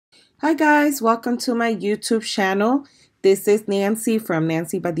Hi guys, welcome to my YouTube channel. This is Nancy from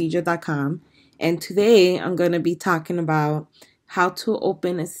nancybadija.com, and today I'm going to be talking about how to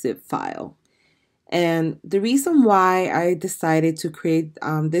open a zip file. And the reason why I decided to create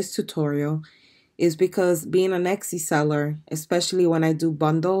this tutorial is because being an Etsy seller, especially when I do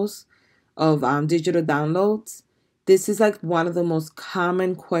bundles of digital downloads, this is like one of the most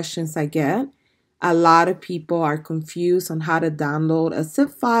common questions I get. A lot of people are confused on how to download a zip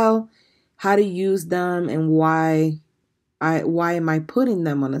file, how to use them, and why am I putting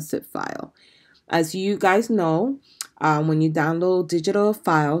them on a zip file. As you guys know, when you download digital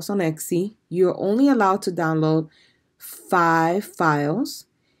files on Etsy, you're only allowed to download 5 files,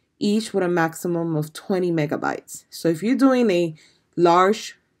 each with a maximum of 20 megabytes. So if you're doing a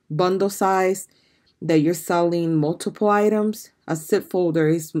large bundle size that you're selling multiple items, a zip folder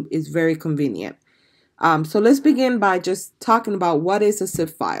is very convenient. So let's begin by just talking about what is a zip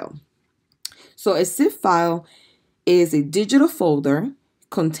file. So a zip file is a digital folder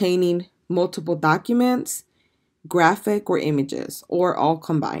containing multiple documents, graphic, or images, or all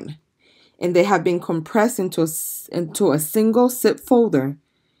combined. And they have been compressed into a single zip folder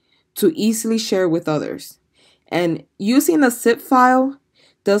to easily share with others. And using a zip file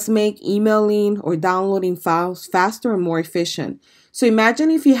does make emailing or downloading files faster and more efficient. So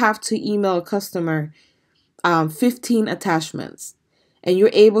imagine if you have to email a customer 15 attachments, and you're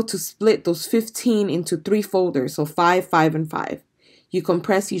able to split those 15 into 3 folders, so 5, 5, and 5. You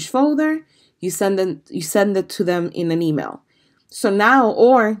compress each folder, you send it to them in an email. So now,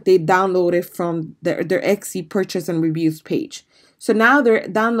 or they download it from their Etsy purchase and reviews page. So now they're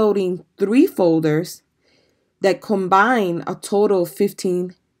downloading 3 folders that combine a total of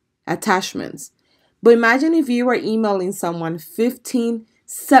 15 attachments. But imagine if you were emailing someone 15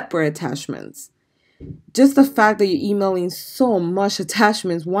 separate attachments. Just the fact that you're emailing so much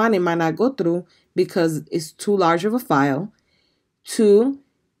attachments, one, it might not go through because it's too large of a file. 2,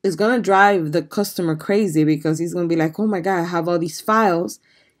 it's going to drive the customer crazy because he's going to be like, oh my God, I have all these files.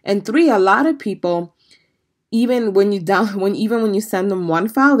 And 3, a lot of people, even when you send them one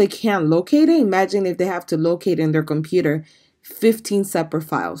file, they can't locate it. Imagine if they have to locate in their computer 15 separate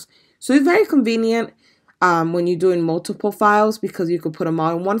files. So it's very convenient when you're doing multiple files because you could put them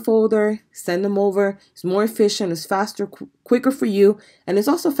all in one folder, send them over. It's more efficient, it's faster, quicker for you, and it's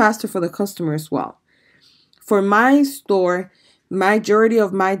also faster for the customer as well. For my store, majority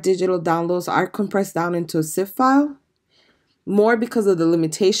of my digital downloads are compressed down into a zip file, more because of the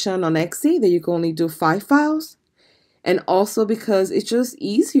limitation on Etsy that you can only do 5 files, and also because it's just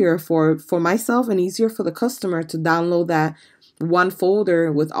easier for myself and easier for the customer to download that one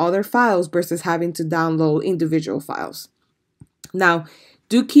folder with all their files versus having to download individual files. Now,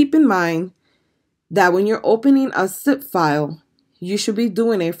 do keep in mind that when you're opening a zip file, you should be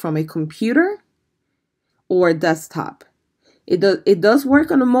doing it from a computer or a desktop. It does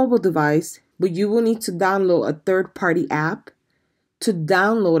work on a mobile device, but you will need to download a third-party app to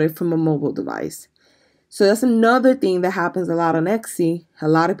download it from a mobile device. So that's another thing that happens a lot on Etsy. A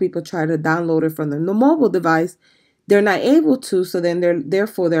lot of people try to download it from the mobile device. They're not able to, so then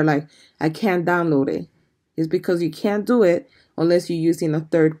they're like, I can't download it. It's because you can't do it unless you're using a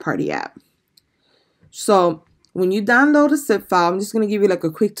third-party app. So when you download a zip file, I'm just going to give you like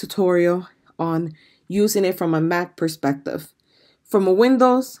a quick tutorial on using it from a Mac perspective. From a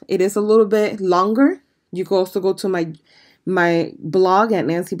Windows, it is a little bit longer. You can also go to my blog at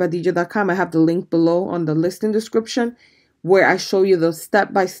nancybadija.com. I have the link below on the listing description where I show you the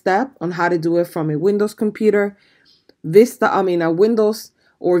step-by-step on how to do it from a Windows computer, a Windows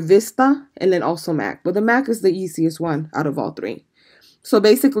or Vista, and then also Mac. But the Mac is the easiest one out of all 3. So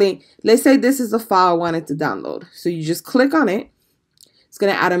basically, let's say this is a file I wanted to download. So you just click on it. It's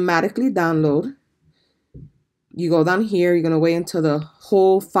going to automatically download. You go down here. You're going to wait until the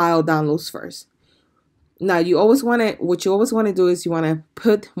whole file downloads first. Now, what you always want to do is you want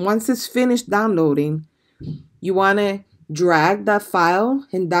to once it's finished downloading, you want to drag that file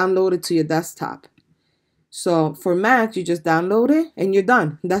and download it to your desktop. So for Mac, you just download it and you're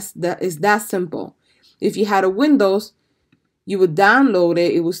done. That is that simple. If you had a Windows, you would download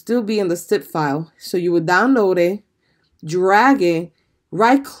it. It would still be in the zip file. So you would download it, drag it,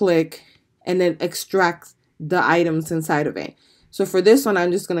 right click, and then extract the items inside of it. So for this one,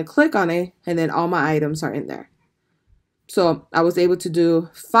 I'm just going to click on it and then all my items are in there. So I was able to do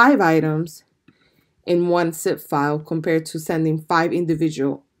 5 items in one zip file compared to sending 5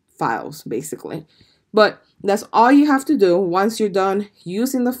 individual files, basically. But that's all you have to do. Once you're done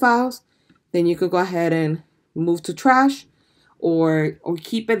using the files, then you could go ahead and move to trash or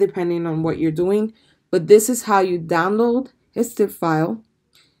keep it depending on what you're doing. But this is how you download a zip file,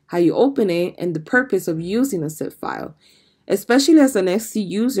 how you open it, and the purpose of using a zip file. Especially as an Etsy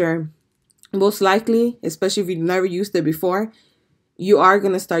user, most likely, especially if you've never used it before, you are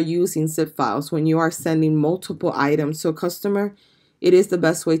going to start using zip files when you are sending multiple items to a customer. It is the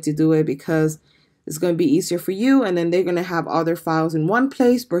best way to do it because it's going to be easier for you, and then they're going to have other files in one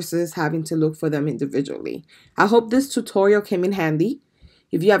place versus having to look for them individually. I hope this tutorial came in handy.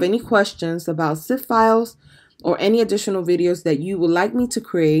 If you have any questions about zip files or any additional videos that you would like me to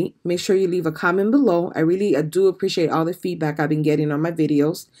create, make sure you leave a comment below. I do appreciate all the feedback I've been getting on my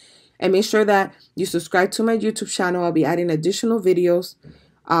videos. And make sure that you subscribe to my YouTube channel. I'll be adding additional videos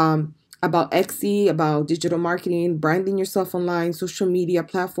about Etsy, about digital marketing, branding yourself online, social media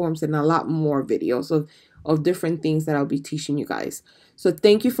platforms, and a lot more videos of different things that I'll be teaching you guys. So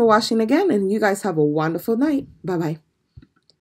thank you for watching again, and you guys have a wonderful night. Bye-bye.